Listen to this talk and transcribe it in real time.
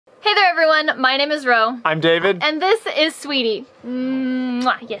everyone, my name is Ro. I'm David. And this is Sweetie.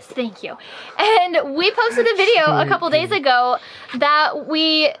 Mwah, yes, thank you. And we posted a video a couple days ago that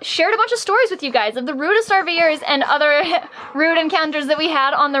we shared a bunch of stories with you guys of the rudest RVers and other rude encounters that we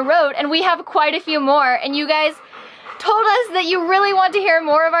had on the road, and we have quite a few more, and you guys told us that you really want to hear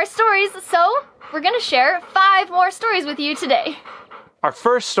more of our stories, so we're gonna share 5 more stories with you today. Our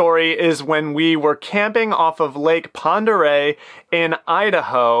first story is when we were camping off of Lake Pend Oreille in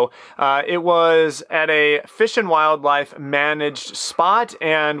Idaho. It was at a Fish and Wildlife managed spot,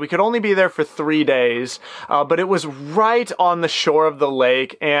 and we could only be there for 3 days. But it was right on the shore of the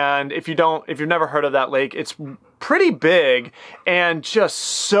lake, and if you've never heard of that lake, it's pretty big and just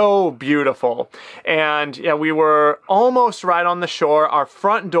so beautiful. And yeah, we were almost right on the shore. Our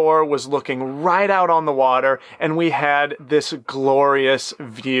front door was looking right out on the water, and we had this glorious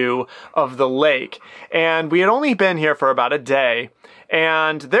view of the lake. And we had only been here for about a day,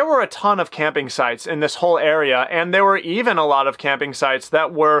 and there were a ton of camping sites in this whole area, and there were even a lot of camping sites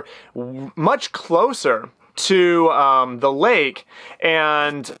that were much closer to the lake.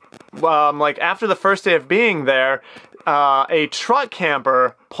 And like after the first day of being there, a truck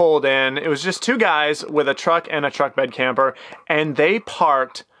camper pulled in. It was just 2 guys with a truck and a truck bed camper, and they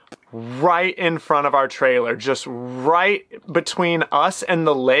parked right in front of our trailer, just right between us and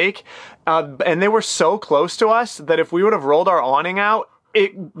the lake. And they were so close to us that if we would have rolled our awning out,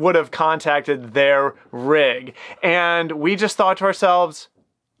 it would have contacted their rig. And we just thought to ourselves,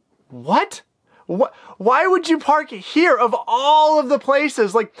 what? Why would you park here of all of the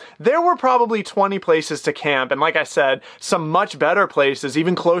places? Like, there were probably 20 places to camp, and like I said, some much better places,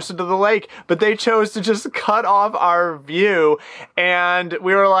 even closer to the lake, but they chose to just cut off our view. And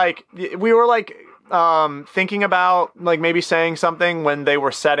we were like thinking about like maybe saying something when they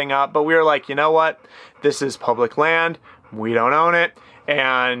were setting up, but we were like, you know what? This is public land. We don't own it.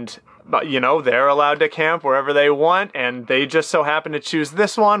 But, you know, they're allowed to camp wherever they want, and they just so happen to choose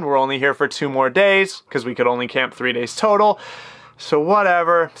this one. We're only here for 2 more days, because we could only camp 3 days total. So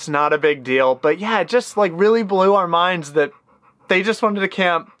whatever, it's not a big deal. But yeah, it just like really blew our minds that they just wanted to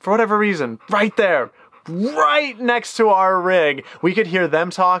camp, for whatever reason, right there. Right next to our rig. We could hear them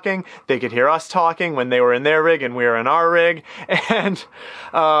talking, they could hear us talking when they were in their rig and we were in our rig. And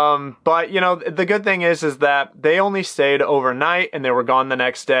but you know, the good thing is that they only stayed overnight and they were gone the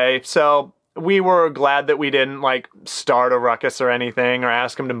next day. So we were glad that we didn't like start a ruckus or anything or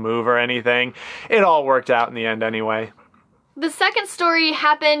ask them to move or anything. It all worked out in the end anyway. The second story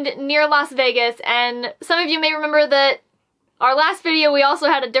happened near Las Vegas, and some of you may remember that our last video, we also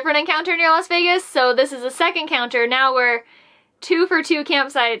had a different encounter near Las Vegas, so this is a second encounter. Now we're 2 for 2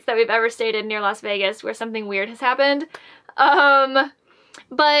 campsites that we've ever stayed in near Las Vegas where something weird has happened.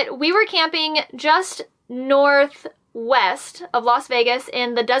 But we were camping just northwest of Las Vegas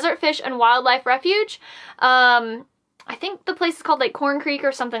in the Desert Fish and Wildlife Refuge. I think the place is called like Corn Creek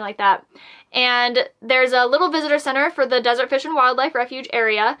or something like that. And there's a little visitor center for the Desert Fish and Wildlife Refuge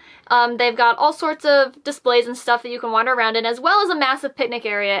area. They've got all sorts of displays and stuff that you can wander around in, as well as a massive picnic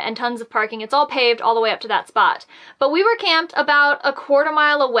area and tons of parking. It's all paved all the way up to that spot. But we were camped about a 1/4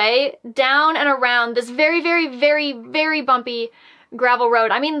 mile away, down and around this very, very, very, very bumpy gravel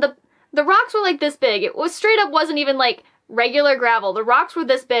road. I mean, the rocks were like this big. It was straight up wasn't even like regular gravel. The rocks were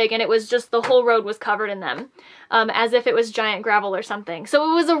this big, and it was just the whole road was covered in them, as if it was giant gravel or something.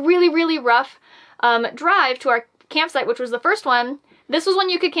 So it was a really, really rough drive to our campsite, which was the first one. This was when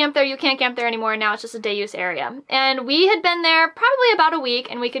you could camp there. You can't camp there anymore. Now it's just a day use area. And we had been there probably about a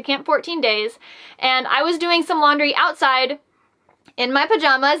week, and we could camp 14 days. And I was doing some laundry outside in my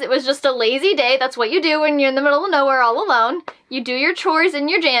pajamas. It was just a lazy day. That's what you do when you're in the middle of nowhere all alone. You do your chores in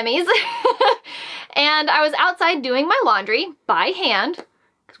your jammies. And I was outside doing my laundry by hand,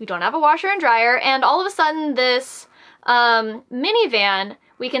 because we don't have a washer and dryer, and all of a sudden this minivan,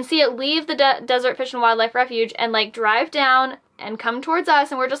 we can see it leave the Desert Fish and Wildlife Refuge and like drive down and come towards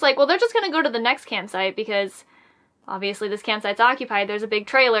us, and we're just like, well, they're just gonna go to the next campsite because obviously this campsite's occupied. There's a big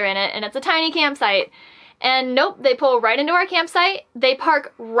trailer in it, and it's a tiny campsite. And nope, they pull right into our campsite, they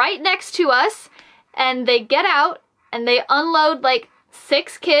park right next to us, and they get out, and they unload like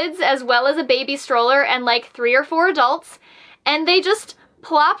 6 kids as well as a baby stroller and like 3 or 4 adults, and they just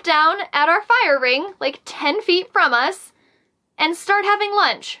plop down at our fire ring like 10 feet from us and start having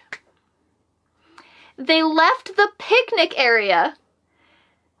lunch. They left the picnic area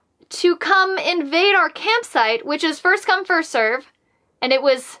to come invade our campsite, which is first come first serve, and it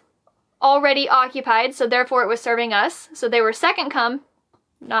was already occupied, so therefore it was serving us. So they were second come,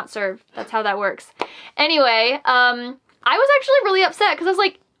 not served. That's how that works. Anyway, I was actually really upset because I was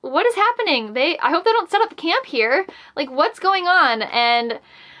like, what is happening? I hope they don't set up camp here. Like, what's going on? And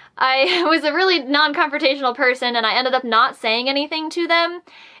I was a really non-confrontational person, and I ended up not saying anything to them.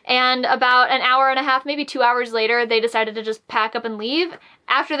 And about an hour and a half, maybe 2 hours later, they decided to just pack up and leave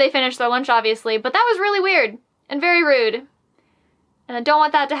after they finished their lunch, obviously. But that was really weird and very rude. And I don't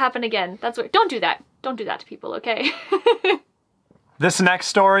want that to happen again. That's weird. Don't do that. Don't do that to people, okay? This next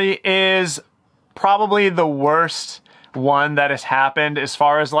story is probably the worst one that has happened as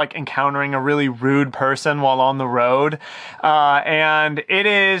far as like encountering a really rude person while on the road. And it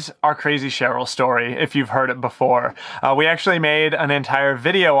is our crazy Cheryl story, if you've heard it before. We actually made an entire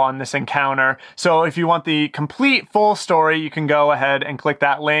video on this encounter. So if you want the complete full story, you can go ahead and click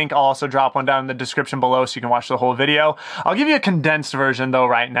that link. I'll also drop one down in the description below so you can watch the whole video. I'll give you a condensed version though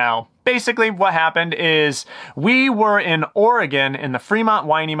right now. Basically, what happened is we were in Oregon in the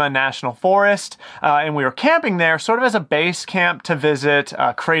Fremont-Wainema National Forest, and we were camping there sort of as a base camp to visit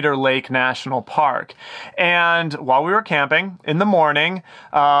Crater Lake National Park. And while we were camping in the morning,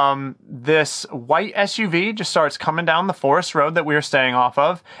 this white SUV just starts coming down the forest road that we were staying off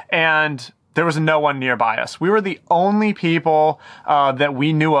of, and there was no one nearby us. We were the only people that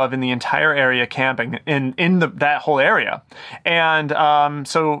we knew of in the entire area camping in that whole area. And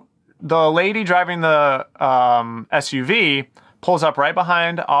so the lady driving the SUV pulls up right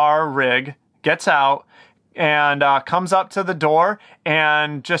behind our rig, gets out, and comes up to the door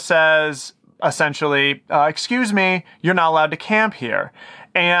and just says, essentially, excuse me, you're not allowed to camp here.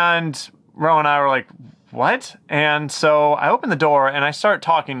 And Ro and I were like, what? And so I open the door and I start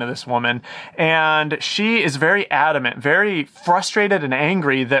talking to this woman, and she is very adamant, very frustrated and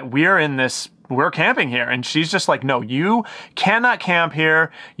angry that we're camping here. And she's just like, no, you cannot camp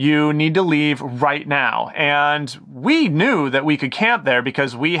here. You need to leave right now. And we knew that we could camp there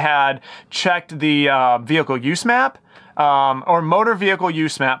because we had checked the vehicle use map, or motor vehicle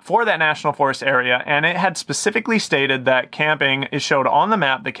use map for that national forest area, and it had specifically stated that camping, it showed on the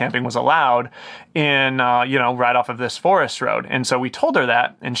map that camping was allowed in, right off of this forest road. And so we told her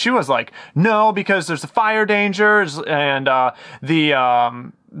that, and she was like, no, because there's the fire dangers, and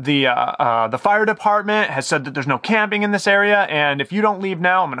the fire department has said that there's no camping in this area, and if you don't leave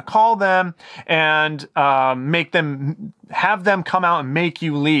now, I'm going to call them and have them come out and make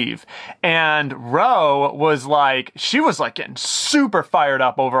you leave. And Ro was like, she was like getting super fired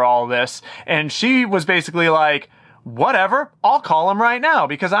up over all this, and she was basically like, whatever, I'll call them right now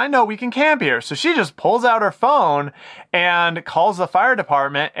because I know we can camp here. So she just pulls out her phone and calls the fire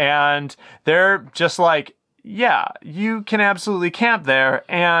department, and they're just like, yeah, you can absolutely camp there.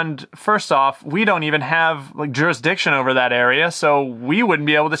 And first off, we don't even have like jurisdiction over that area, so we wouldn't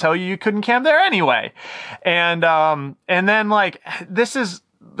be able to tell you couldn't camp there anyway. And then like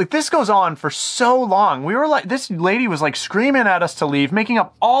this goes on for so long. We were like, this lady was like screaming at us to leave, making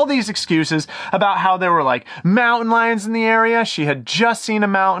up all these excuses about how there were like mountain lions in the area. She had just seen a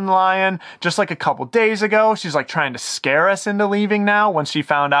mountain lion just like a couple days ago. She's like trying to scare us into leaving now once she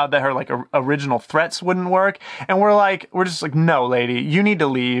found out that her like original threats wouldn't work. And we're just like, no, lady, you need to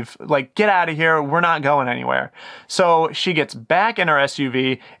leave. Like, get out of here. We're not going anywhere. So she gets back in her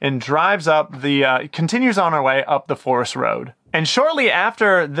SUV and drives up continues on her way up the forest road. And shortly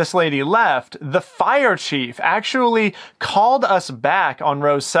after this lady left, the fire chief actually called us back on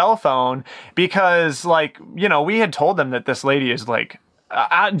Ro's cell phone because, we had told them that this lady is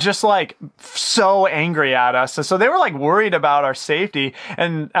just so angry at us. So they were like worried about our safety.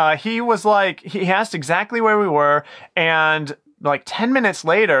 And he asked exactly where we were. And like 10 minutes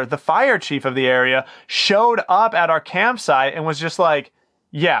later, the fire chief of the area showed up at our campsite and was just like,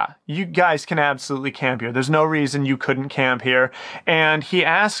 yeah, you guys can absolutely camp here. There's no reason you couldn't camp here. And he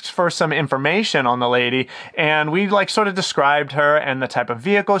asked for some information on the lady, and we sort of described her and the type of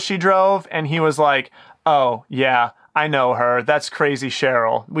vehicle she drove, and he was like, oh, yeah, I know her. That's Crazy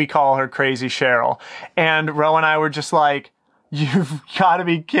Cheryl. We call her Crazy Cheryl. And Ro and I were just like, you've got to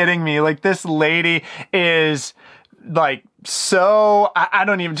be kidding me. Like, this lady is so, I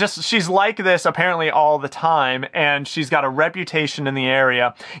don't even, she's like this apparently all the time, and she's got a reputation in the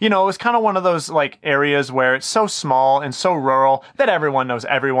area. It was kind of one of those areas where it's so small and so rural that everyone knows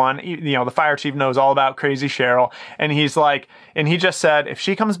everyone. The fire chief knows all about Crazy Cheryl, and he just said, if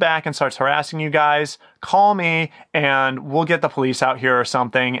she comes back and starts harassing you guys, call me and we'll get the police out here or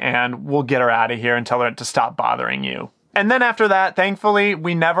something, and we'll get her out of here and tell her to stop bothering you. And then after that, thankfully,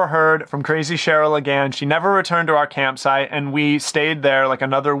 we never heard from Crazy Cheryl again. She never returned to our campsite, and we stayed there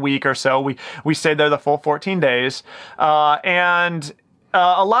another week or so. We stayed there the full 14 days. And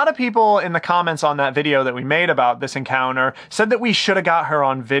a lot of people in the comments on that video that we made about this encounter said that we should have got her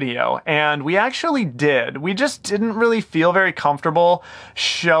on video, and we actually did. We just didn't really feel very comfortable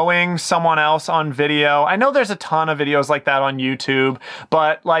showing someone else on video. I know there's a ton of videos like that on YouTube,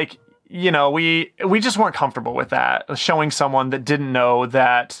 but like, you know, we just weren't comfortable with that, showing someone that didn't know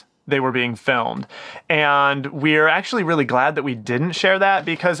that they were being filmed. And we're actually really glad that we didn't share that,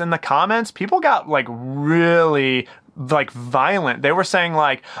 because in the comments, people got like really like violent. They were saying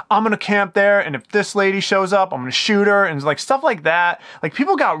like, I'm gonna camp there, and if this lady shows up, I'm gonna shoot her, and like stuff like that. Like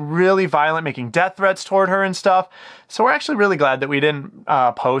people got really violent, making death threats toward her and stuff. So we're actually really glad that we didn't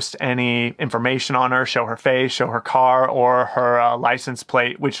post any information on her, show her face, show her car, or her license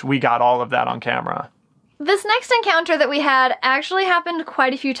plate, which we got all of that on camera. This next encounter that we had actually happened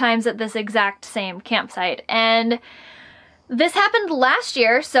quite a few times at this exact same campsite, and this happened last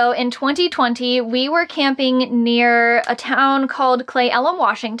year. So in 2020, we were camping near a town called Clay Ellum,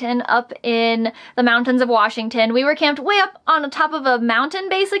 Washington, up in the mountains of Washington. We were camped way up on the top of a mountain,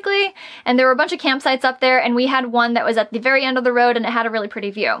 basically, and there were a bunch of campsites up there, and we had one that was at the very end of the road, and it had a really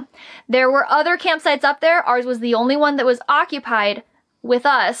pretty view. There were other campsites up there. Ours was the only one that was occupied with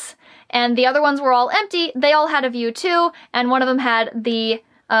us, and the other ones were all empty. They all had a view too, and one of them had the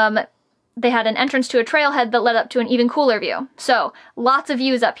they had an entrance to a trailhead that led up to an even cooler view. So, lots of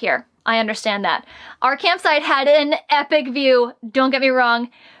views up here. I understand that. Our campsite had an epic view. Don't get me wrong.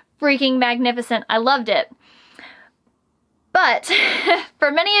 Freaking magnificent. I loved it. But,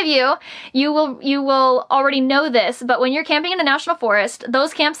 for many of you, you will already know this, but when you're camping in a national forest,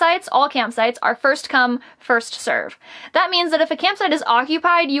 those campsites, all campsites, are first come, first serve. That means that if a campsite is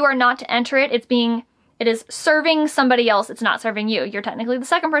occupied, you are not to enter it. It is serving somebody else. It's not serving you. You're technically the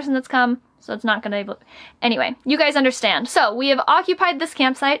second person that's come, so it's not gonna... Anyway, you guys understand. So, we have occupied this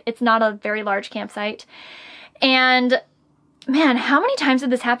campsite. It's not a very large campsite. And, man, how many times did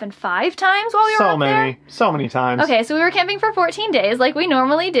this happen? 5 times while we were up there? So many times. Okay, so we were camping for 14 days, like we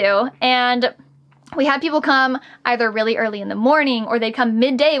normally do, and we had people come either really early in the morning, or they'd come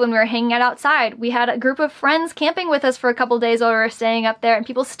midday when we were hanging out outside. We had a group of friends camping with us for a couple days while we were staying up there, and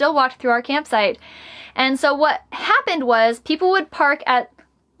people still walked through our campsite. And so what happened was people would park at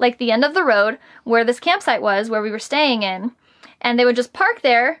like the end of the road where this campsite was, where we were staying in, and they would just park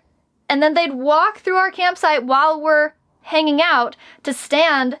there, and then they'd walk through our campsite while we're hanging out to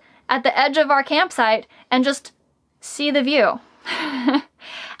stand at the edge of our campsite and just see the view.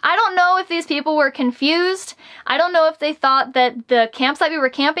 I don't know if these people were confused. I don't know if they thought that the campsite we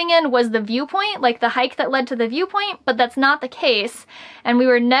were camping in was the viewpoint, like the hike that led to the viewpoint, but that's not the case. And we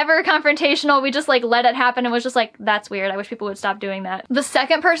were never confrontational. We just like let it happen and was just like, that's weird. I wish people would stop doing that. The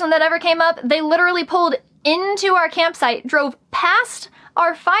second person that ever came up, they literally pulled into our campsite, drove past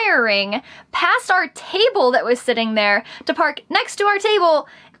our fire ring, past our table that was sitting there to park next to our table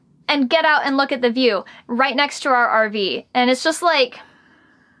and get out and look at the view right next to our RV. And it's just like,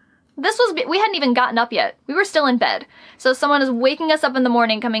 we hadn't even gotten up yet. We were still in bed. So someone is waking us up in the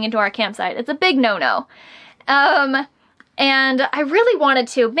morning coming into our campsite. It's a big no-no. And I really wanted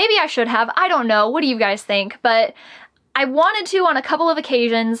to, maybe I should have, I don't know, what do you guys think? But I wanted to, on a couple of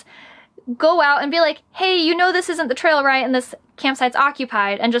occasions, go out and be like, hey, you know this isn't the trail, right? And this campsite's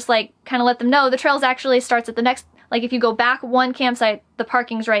occupied, and just like kind of let them know the trails actually starts at the next, like if you go back one campsite, the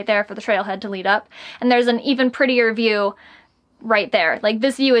parking's right there for the trailhead to lead up, and there's an even prettier view right there. Like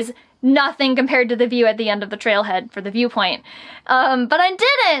this view is nothing compared to the view at the end of the trailhead for the viewpoint. But I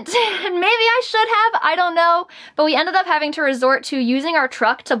didn't, and maybe I should have, I don't know. But we ended up having to resort to using our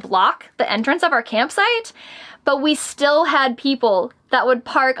truck to block the entrance of our campsite, but we still had people that would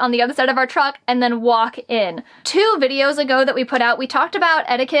park on the other side of our truck and then walk in. 2 videos ago that we put out, we talked about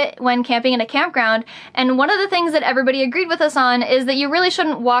etiquette when camping in a campground, and one of the things that everybody agreed with us on is that you really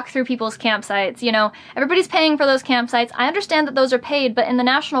shouldn't walk through people's campsites. You know, everybody's paying for those campsites. I understand that those are paid, but in the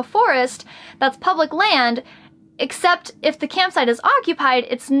national forest, that's public land, except if the campsite is occupied,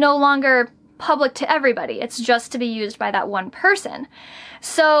 it's no longer public to everybody. It's just to be used by that one person.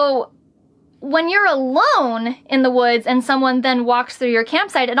 So when you're alone in the woods and someone then walks through your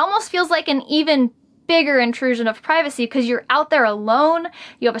campsite, it almost feels like an even bigger intrusion of privacy because you're out there alone.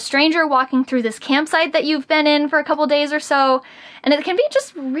 You have a stranger walking through this campsite that you've been in for a couple days or so, and it can be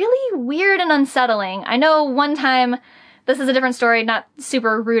just really weird and unsettling. I know one time, this is a different story, not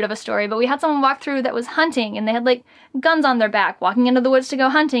super rude of a story, but we had someone walk through that was hunting, and they had like guns on their back walking into the woods to go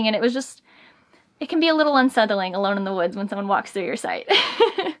hunting, and it was just, it can be a little unsettling alone in the woods when someone walks through your site.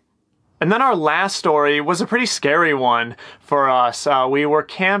 And then our last story was a pretty scary one for us. We were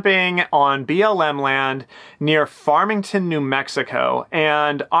camping on BLM land near Farmington, New Mexico,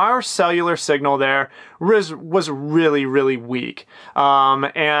 and our cellular signal there was really, really weak.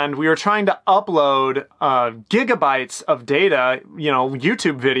 And we were trying to upload gigabytes of data, you know,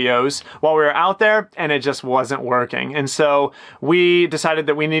 YouTube videos while we were out there, and it just wasn't working. And so we decided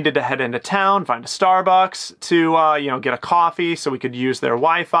that we needed to head into town, find a Starbucks to, you know, get a coffee so we could use their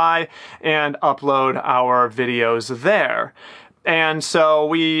Wi-Fi and upload our videos there. And so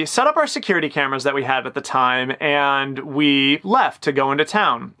we set up our security cameras that we had at the time, and we left to go into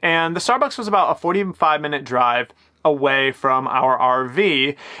town. And the Starbucks was about a 45-minute drive away from our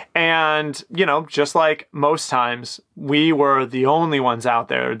RV. And, you know, just like most times, we were the only ones out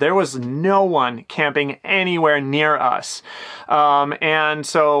there. There was no one camping anywhere near us. And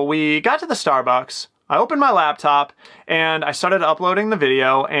so we got to the Starbucks. I opened my laptop and I started uploading the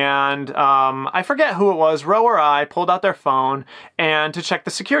video, and I forget who it was, Ro or I, pulled out their phone and to check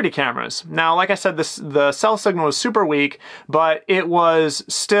the security cameras. Now, like I said, the cell signal was super weak, but it was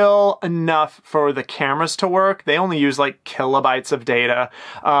still enough for the cameras to work. They only use like kilobytes of data,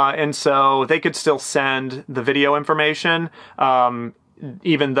 and so they could still send the video information,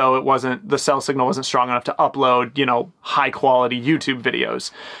 even though the cell signal wasn't strong enough to upload, you know, high quality YouTube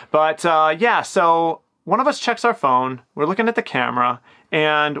videos. But yeah, so one of us checks our phone, we're looking at the camera,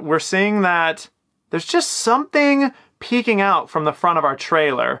 and we're seeing that there's just something peeking out from the front of our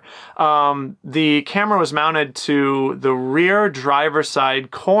trailer. The camera was mounted to the rear driver's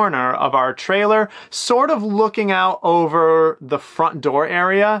side corner of our trailer, sort of looking out over the front door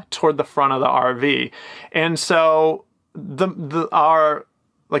area toward the front of the RV. And so the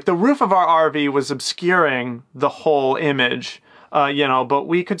roof of our RV was obscuring the whole image, you know, but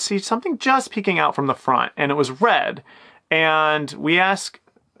we could see something just peeking out from the front, and it was red. And we asked,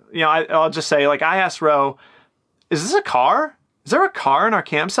 you know, I'll just say, like, I asked Ro, is this a car? Is there a car in our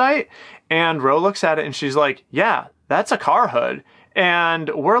campsite? And Ro looks at it and she's like, yeah, that's a car hood. And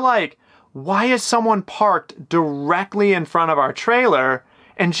we're like, why is someone parked directly in front of our trailer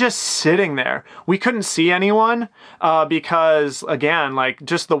and just sitting there? We couldn't see anyone because, again, like,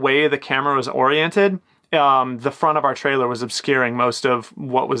 just the way the camera was oriented, the front of our trailer was obscuring most of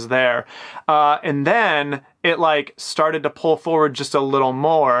what was there. And then it, like, started to pull forward just a little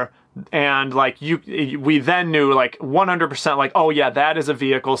more. And like we then knew like 100% like, oh yeah, that is a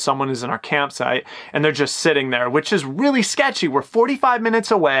vehicle. Someone is in our campsite and they're just sitting there, which is really sketchy. We're 45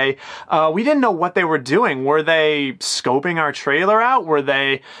 minutes away. We didn't know what they were doing. Were they scoping our trailer out? Were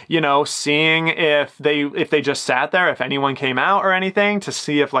they, you know, seeing if they just sat there, if anyone came out or anything, to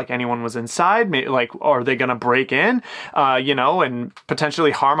see if like anyone was inside? Maybe, like, are they going to break in, you know, and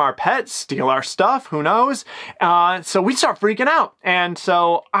potentially harm our pets, steal our stuff? Who knows? So we start freaking out. And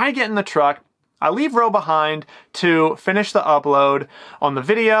so I get in the truck, I leave Ro behind to finish the upload on the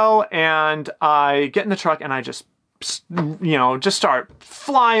video, and I get in the truck and I just, you know, just start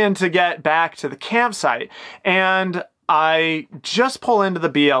flying to get back to the campsite. And I just pull into the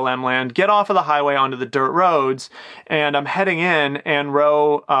BLM land, get off of the highway onto the dirt roads, and I'm heading in, and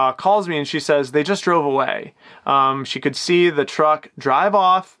Ro calls me and she says they just drove away. She could see the truck drive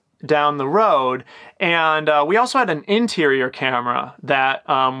off down the road, and we also had an interior camera that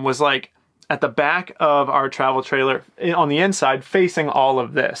was like at the back of our travel trailer on the inside facing all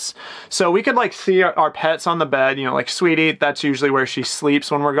of this. So we could like see our pets on the bed, you know, like Sweetie, that's usually where she sleeps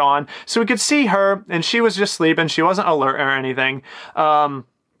when we're gone. So we could see her, and she was just sleeping. She wasn't alert or anything. And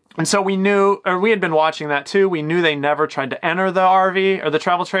so we knew, or we had been watching that too. We knew they never tried to enter the RV or the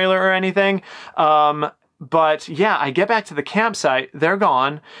travel trailer or anything. But yeah, I get back to the campsite, they're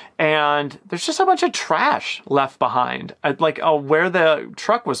gone, and there's just a bunch of trash left behind, at like where the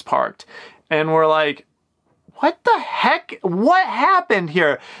truck was parked. And we're like, what the heck? What happened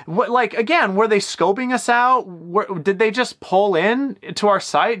here? What, like, again, were they scoping us out? Did they just pull in to our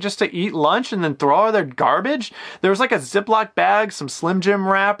site just to eat lunch and then throw all their garbage? There was like a Ziploc bag, some Slim Jim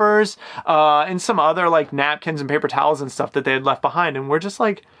wrappers, and some other like napkins and paper towels and stuff that they had left behind. And we're just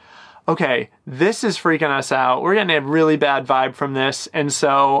like, okay, this is freaking us out. We're getting a really bad vibe from this. And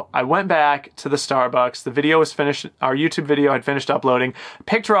so I went back to the Starbucks. The video was finished. Our YouTube video had finished uploading.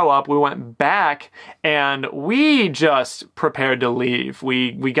 Picked Ro up. We went back and we just prepared to leave.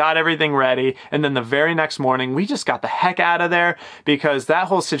 We got everything ready. And then the very next morning, we just got the heck out of there because that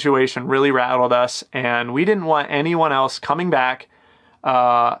whole situation really rattled us. And we didn't want anyone else coming back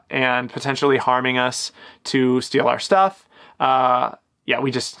and potentially harming us to steal our stuff. Yeah,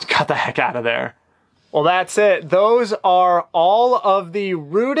 we just got the heck out of there. Well, that's it. Those are all of the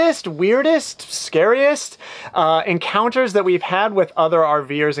rudest, weirdest, scariest encounters that we've had with other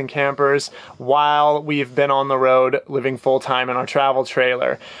RVers and campers while we've been on the road living full-time in our travel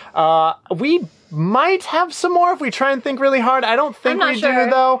trailer. We might have some more if we try and think really hard. I don't think we do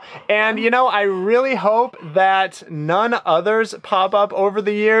though. And you know, I really hope that none others pop up over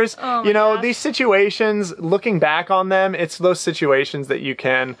the years. You know, these situations, looking back on them, it's those situations that you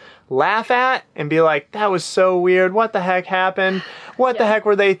can laugh at and be like, that was so weird. What the heck happened? What the heck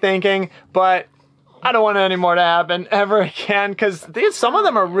were they thinking? But I don't want any more to happen ever again, because some of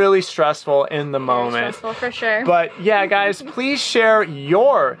them are really stressful in the moment. Stressful for sure. But yeah, guys, please share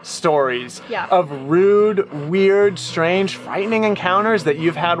your stories of rude, weird, strange, frightening encounters that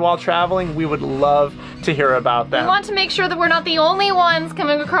you've had while traveling. We would love to hear about them. We want to make sure that we're not the only ones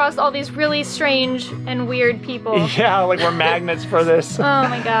coming across all these really strange and weird people. Yeah, like we're magnets for this. Oh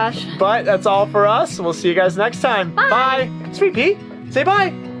my gosh. But that's all for us. We'll see you guys next time. Bye. Sweet Pea, say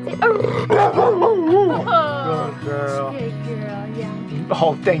bye. Oh, Good girl. good girl, yeah.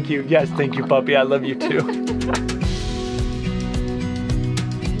 Oh, thank you. Yes, thank you, puppy. I love you too.